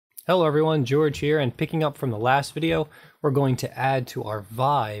Hello everyone, George here, and picking up from the last video, we're going to add to our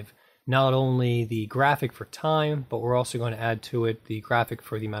Vive not only the graphic for time, but we're also going to add to it the graphic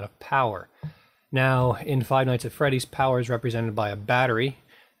for the amount of power. Now, in Five Nights at Freddy's, power is represented by a battery,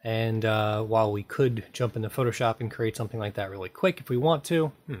 and while we could jump into Photoshop and create something like that really quick if we want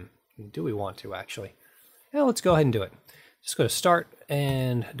to, do we want to actually? Yeah, let's go ahead and do it. Just go to Start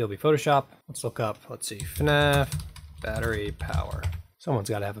and Adobe Photoshop. Let's look up, let's see, FNAF battery power.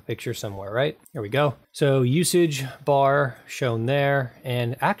 Someone's got to have a picture somewhere, right? Here we go. So usage bar shown there,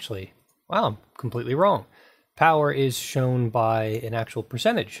 and actually, wow, I'm completely wrong. Power is shown by an actual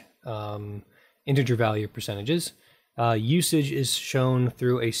percentage, integer value percentages. Usage is shown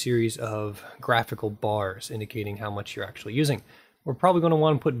through a series of graphical bars indicating how much you're actually using. We're probably going to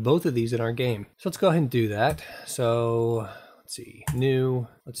want to put both of these in our game. So let's go ahead and do that. So let's see, new,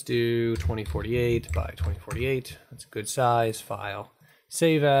 let's do 2048 by 2048. That's a good size. File.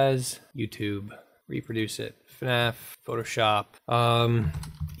 Save as, YouTube, reproduce it, FNAF, Photoshop,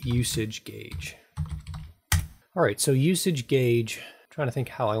 usage gauge. All right, so usage gauge, I'm trying to think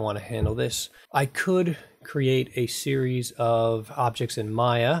how I want to handle this. I could create a series of objects in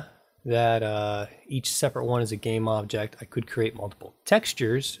Maya that each separate one is a game object. I could create multiple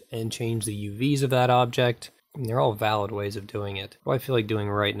textures and change the UVs of that object. And they're all valid ways of doing it. What do I feel like doing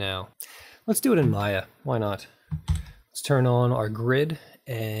right now? Let's do it in Maya, why not? Let's turn on our grid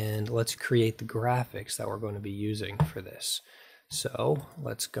and let's create the graphics that we're going to be using for this. So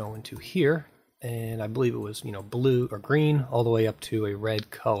let's go into here, and I believe it was, blue or green all the way up to a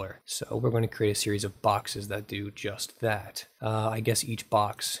red color. So we're going to create a series of boxes that do just that. I guess each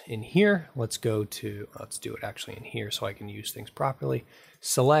box in here, let's do it actually in here so I can use things properly.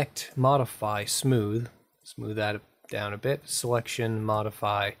 Select, modify, smooth that down a bit. Selection,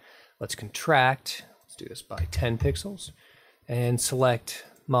 modify, let's contract. Let's do this by 10 pixels and select,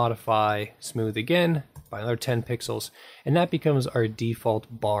 modify, smooth again by another 10 pixels. And that becomes our default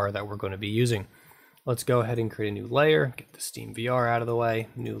bar that we're going to be using. Let's go ahead and create a new layer, get the Steam VR out of the way,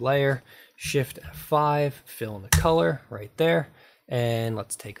 new layer, Shift F5, fill in the color right there. And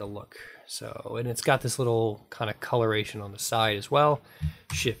let's take a look. So, and it's got this little kind of coloration on the side as well.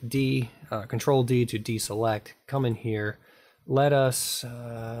 Shift D, Control D to deselect, come in here. Let us,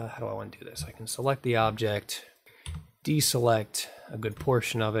 how do I want to do this? I can select the object, deselect a good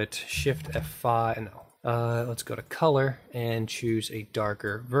portion of it, Shift F5, let's go to color and choose a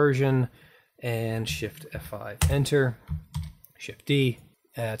darker version, and Shift F5, enter, Shift D,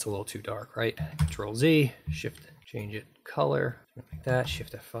 that's a little too dark, right? Control Z, Shift, change it, color, like that,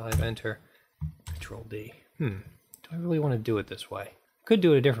 Shift F5, enter, Control D. Do I really want to do it this way? Could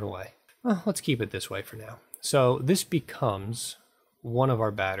do it a different way. Well, let's keep it this way for now. So this becomes one of our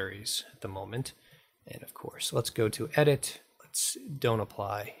batteries at the moment. And of course, let's go to edit. Don't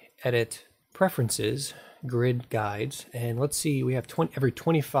apply, edit, preferences, grid guides. And let's see, we have every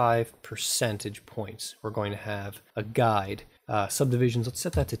 25 percentage points, we're going to have a guide. Subdivisions, let's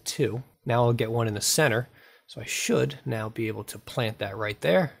set that to 2. Now I'll get one in the center. So I should now be able to plant that right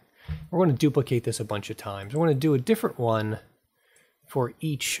there. We're going to duplicate this a bunch of times. We're going to do a different one for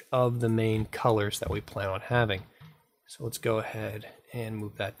each of the main colors that we plan on having. So let's go ahead and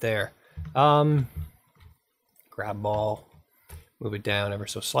move that there. Grab ball, move it down ever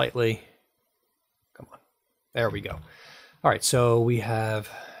so slightly. Come on, there we go. All right, so we have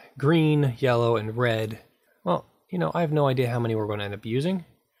green, yellow, and red. Well, I have no idea how many we're going to end up using.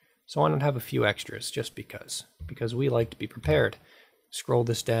 So why not have a few extras just because we like to be prepared. Scroll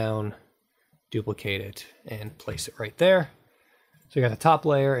this down, duplicate it, and place it right there. So we got the top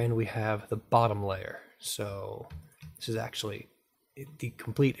layer and we have the bottom layer. So this is actually the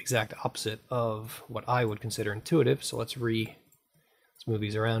complete exact opposite of what I would consider intuitive. So let's move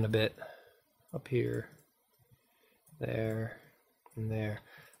these around a bit. Up here, there, and there.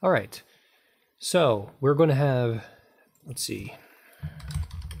 All right. So we're going to have, let's see.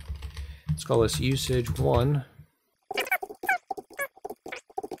 Let's call this usage 1.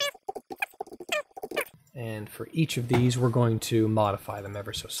 And for each of these, we're going to modify them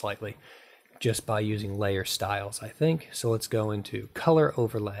ever so slightly just by using layer styles, I think. So let's go into color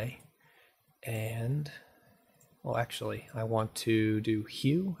overlay. And, well, actually, I want to do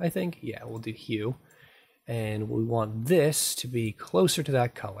hue, I think. Yeah, we'll do hue. And we want this to be closer to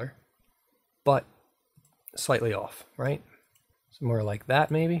that color, but slightly off, right? Somewhere like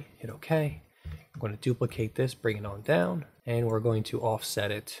that, maybe. Hit OK. I'm going to duplicate this, bring it on down, and we're going to offset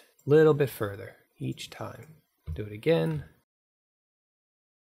it a little bit further each time. Do it again.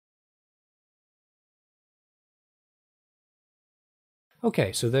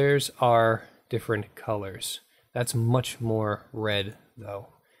 Okay, so there's our different colors. That's much more red, though.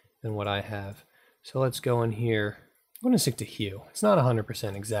 than what I have. So let's go in here. I'm going to stick to hue. It's not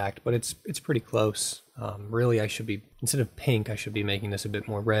 100% exact, but it's pretty close. Really, I should be, instead of pink, I should be making this a bit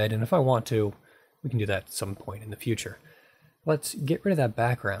more red. And if I want to, we can do that at some point in the future. Let's get rid of that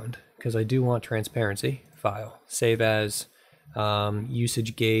background because I do want transparency. File, save as,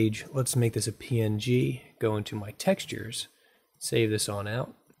 usage gauge. Let's make this a PNG. Go into my textures, save this on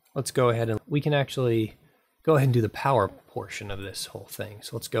out. Let's go ahead and we can actually go ahead and do the power portion of this whole thing.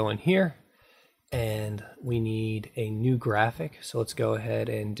 So let's go in here. And we need a new graphic. So let's go ahead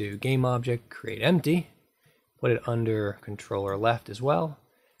and do game object, create empty, put it under controller left as well.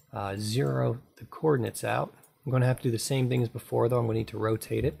 Zero the coordinates out. I'm going to have to do the same thing as before though. I'm going to need to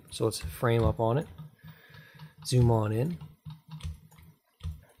rotate it. So let's frame up on it. Zoom on in.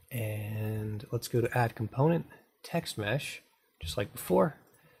 And let's go to add component, text mesh, just like before,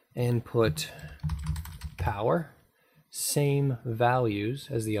 and put power. Same values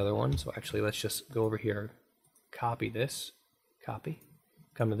as the other one. So actually, let's just go over here, copy this, copy,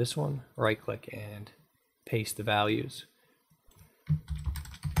 come to this one, right click and paste the values.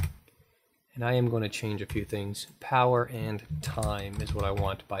 And I am going to change a few things. Power and time is what I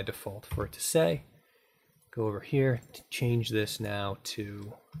want by default for it to say. Go over here to change this now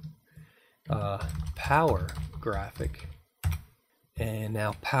to power graphic. And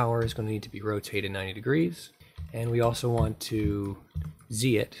now power is going to need to be rotated 90 degrees. And we also want to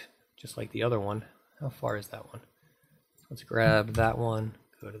Z it, just like the other one. How far is that one? Let's grab that one,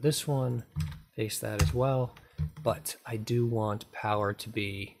 go to this one, paste that as well. But I do want power to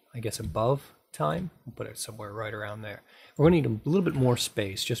be, I guess, above time. We'll put it somewhere right around there. We're going to need a little bit more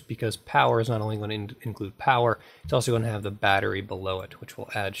space just because power is not only going to include power, it's also going to have the battery below it, which we'll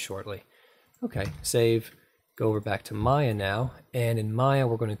add shortly. Okay, save, go over back to Maya now. And in Maya,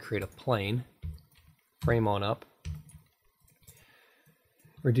 we're going to create a plane. Frame on up.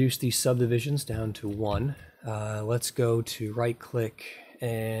 Reduce these subdivisions down to 1. Let's go to right click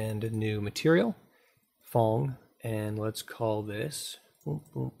and new material, Fong, and let's call this boom,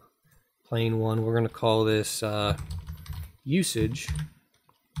 boom, plane 1. We're going to call this usage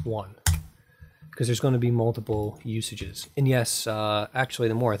 1 because there's going to be multiple usages. And yes, actually,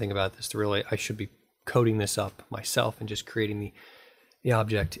 the more I think about this, I should be coding this up myself and just creating the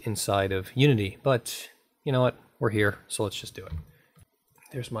object inside of Unity, but you know what, we're here, so let's just do it.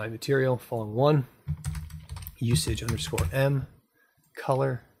 There's my material, Fong 1, usage underscore M,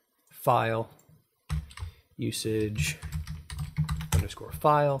 color, file, usage underscore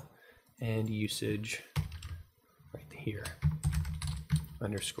file, and usage right here,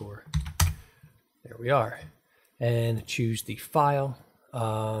 underscore, there we are. And choose the file.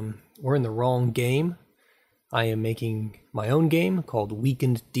 We're in the wrong game. I am making my own game called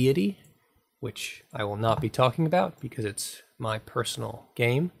Weakened Deity, which I will not be talking about because it's my personal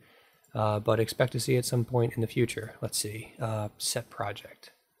game, but expect to see at some point in the future. Let's see, set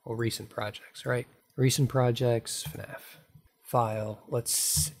project, or recent projects, right? Recent projects, FNAF. File,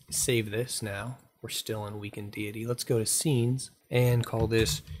 let's save this now. We're still in Weakened Deity. Let's go to scenes and call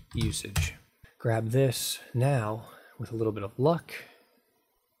this usage. Grab this now with a little bit of luck.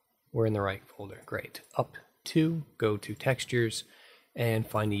 We're in the right folder, great. Up to, go to textures, and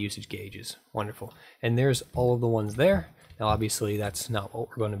find the usage gauges. Wonderful. And there's all of the ones there. Now obviously that's not what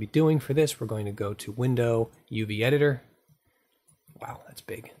we're going to be doing for this. We're going to go to Window, UV Editor. Wow, that's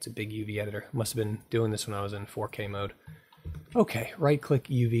big. It's a big UV editor. Must have been doing this when I was in 4K mode. Okay, right click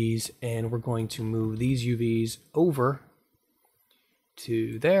UVs, and we're going to move these UVs over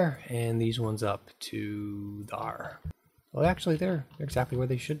to there, and these ones up to there. Well, actually they're exactly where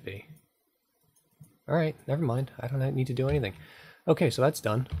they should be. All right, never mind. I don't need to do anything. Okay, so that's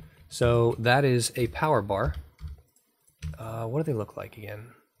done. So that is a power bar. What do they look like again?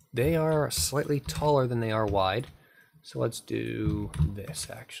 They are slightly taller than they are wide. So let's do this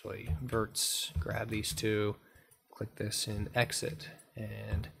actually. Verts, grab these two, click this in exit,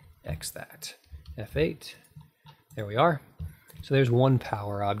 and X that. F8, there we are. So there's one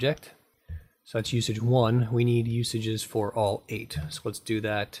power object. So that's usage 1. We need usages for all 8. So let's do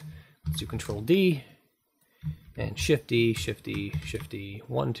that. Let's do Control D and Shift D, Shift D, Shift D.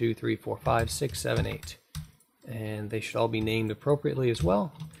 1, 2, 3, 4, 5, 6, 7, 8. And they should all be named appropriately as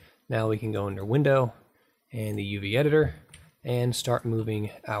well. Now we can go under Window and the UV editor and start moving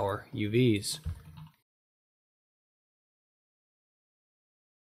our UVs.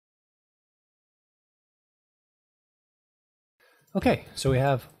 Okay, so we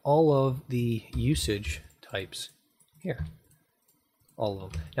have all of the usage types here. All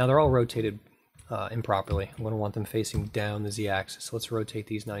of them. Now they're all rotated improperly. I'm going to want them facing down the z-axis. So let's rotate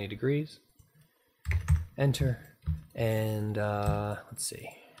these 90 degrees. Enter. And let's see.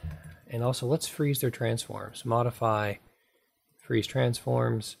 And also let's freeze their transforms. Modify, freeze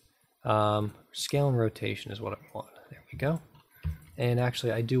transforms. Scale and rotation is what I want. There we go. And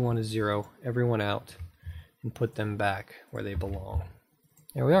actually I do want to zero everyone out and put them back where they belong.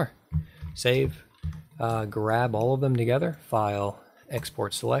 There we are. Save. Grab all of them together. File,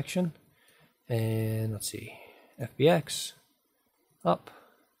 export selection. And let's see. FBX. Up.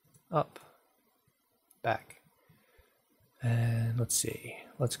 Up. Back. And let's see.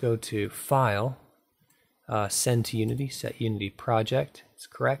 Let's go to File. Send to Unity. Set Unity Project. It's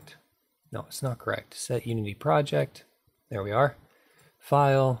correct. No, it's not correct. Set Unity Project. There we are.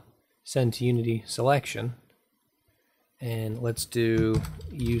 File. Send to Unity Selection. And let's do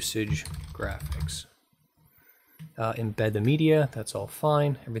usage graphics. Embed the media, that's all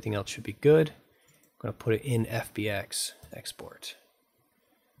fine. Everything else should be good. I'm going to put it in FBX export.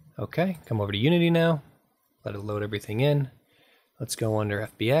 Okay, come over to Unity now. Let it load everything in. Let's go under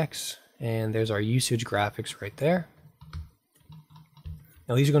FBX, and there's our usage graphics right there.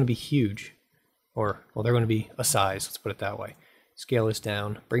 Now these are going to be huge, or, well, they're going to be a size, let's put it that way. Scale this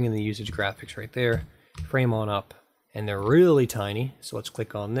down, bring in the usage graphics right there, frame on up. And they're really tiny, so let's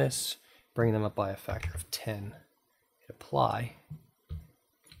click on this, bring them up by a factor of 10, hit apply,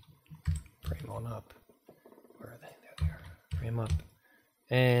 frame on up, where are they? There they are, frame up,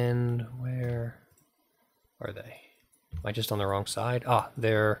 and where are they? Am I just on the wrong side? Ah,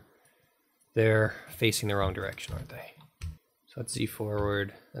 they're facing the wrong direction, aren't they? So let's Z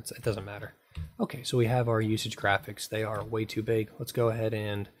forward, it doesn't matter. Okay, so we have our usage graphics, they are way too big. Let's go ahead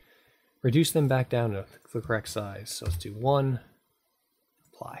and reduce them back down to the correct size. So let's do 1,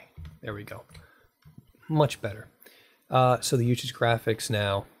 apply. There we go. Much better. So the usage graphics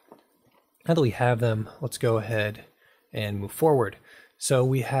now that we have them, let's go ahead and move forward. So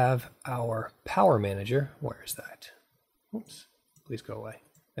we have our Power Manager. Where is that? Oops, please go away.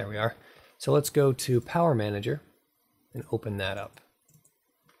 There we are. So let's go to Power Manager and open that up.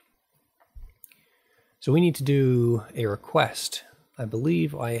 So we need to do a request. I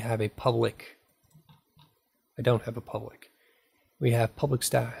believe I have a public. I don't have a public. We have public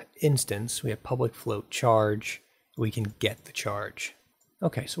instance. We have public float charge. We can get the charge.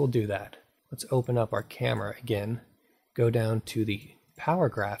 Okay, so we'll do that. Let's open up our camera again. Go down to the power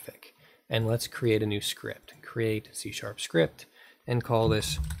graphic and let's create a new script. Create C# script and call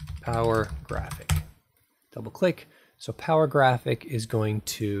this power graphic. Double click. So power graphic is going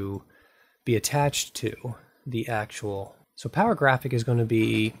to be attached to the actual. So Power Graphic is going to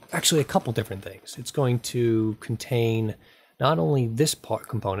be actually a couple different things. It's going to contain not only this part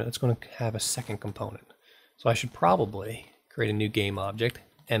component, it's going to have a second component. So I should probably create a new game object,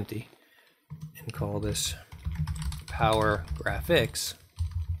 empty, and call this Power Graphics.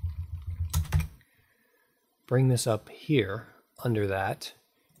 Bring this up here under that,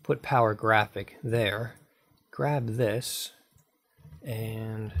 put Power Graphic there, grab this,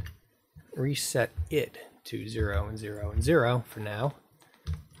 and reset it to 0 and 0 and 0 for now.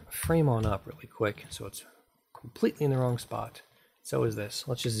 Frame on up really quick so it's completely in the wrong spot. So is this.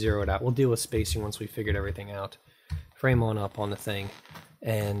 Let's just zero it out. We'll deal with spacing once we figured everything out. Frame on up on the thing,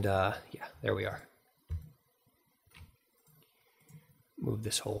 and yeah, there we are. Move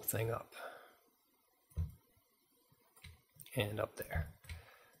this whole thing up and up there.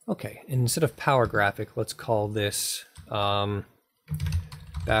 Okay, and instead of power graphic, let's call this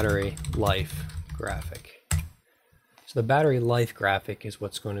battery life graphic. So the battery life graphic is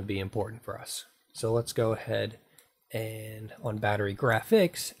what's going to be important for us. So let's go ahead and on battery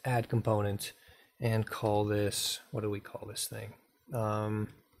graphics, add component and call this, what do we call this thing?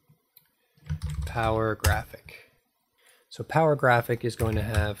 Power graphic. So power graphic is going to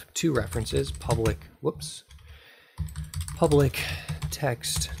have two references, public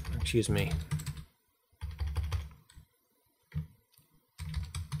text, excuse me.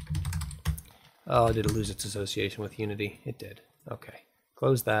 Oh, did it lose its association with Unity? It did. Okay.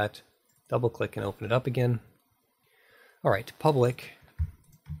 Close that, double click and open it up again. All right, public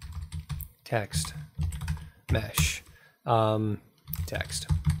text mesh text.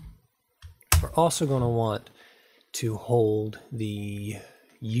 We're also going to want to hold the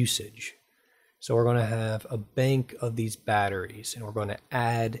usage. So we're going to have a bank of these batteries, and we're going to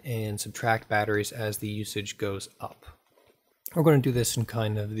add and subtract batteries as the usage goes up. We're going to do this in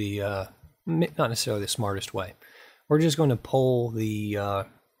kind of the, not necessarily the smartest way. We're just going to pull the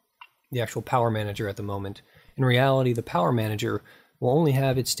actual Power Manager at the moment. In reality, the Power Manager will only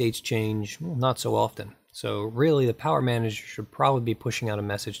have its states change not so often. So really, the Power Manager should probably be pushing out a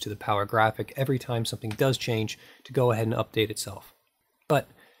message to the Power Graphic every time something does change to go ahead and update itself. But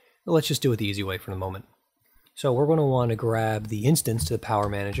let's just do it the easy way for the moment. So we're going to want to grab the instance to the Power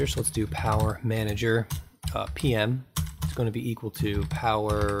Manager. So let's do Power Manager PM. It's going to be equal to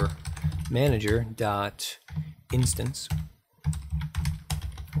Power Manager dot instance.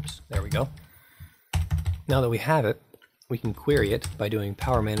 Oops, there we go. Now that we have it, we can query it by doing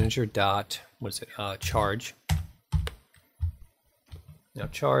Power Manager dot charge. Now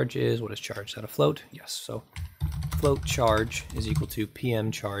charge is, what is charge? Is that a float? Yes. So float charge is equal to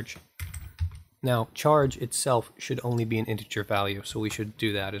PM charge. Now charge itself should only be an integer value, so we should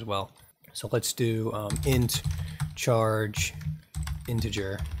do that as well. So let's do int charge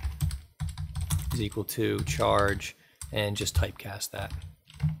integer is equal to charge, and just typecast that.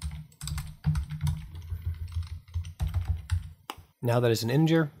 Now that it's an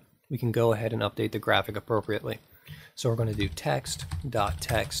integer, we can go ahead and update the graphic appropriately. So we're going to do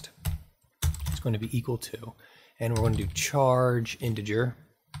text.text. It's going to be equal to, and we're going to do charge integer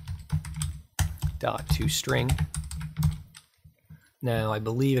dot toString. Now I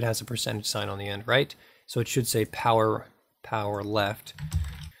believe it has a percentage sign on the end, right? So it should say power left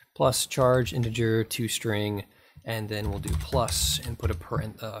plus charge integer toString, and then we'll do plus and put a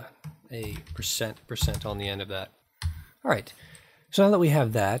percent on the end of that. All right. So now that we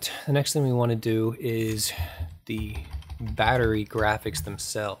have that, the next thing we want to do is the battery graphics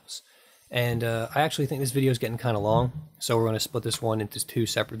themselves. And I actually think this video is getting kind of long, so we're going to split this one into 2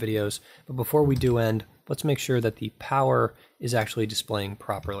 separate videos. But before we do end, let's make sure that the power is actually displaying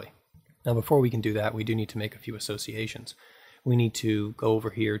properly. Now before we can do that, we do need to make a few associations. We need to go over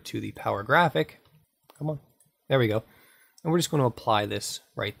here to the power graphic. Come on. There we go. And we're just going to apply this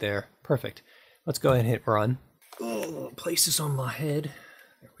right there. Perfect. Let's go ahead and hit run. Oh, place this on my head.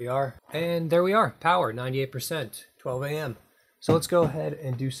 There we are. And there we are. Power, 98%, 12 a.m. So let's go ahead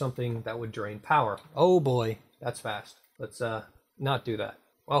and do something that would drain power. Oh boy, that's fast. Let's not do that.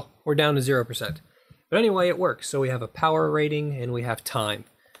 Well, we're down to 0%. But anyway, it works. So we have a power rating and we have time.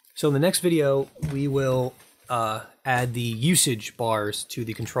 So in the next video, we will add the usage bars to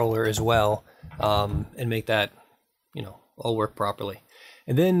the controller as well, and make that, all work properly.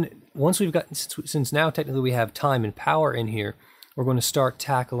 And then once we've got, since now technically we have time and power in here, we're going to start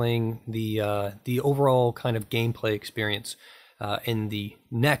tackling the overall kind of gameplay experience in the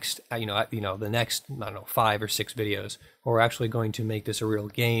next, the next, I don't know, 5 or 6 videos. We're actually going to make this a real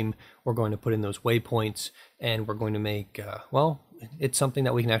game. We're going to put in those waypoints, and we're going to make, well, it's something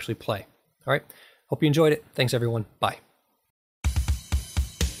that we can actually play. All right. Hope you enjoyed it. Thanks, everyone. Bye.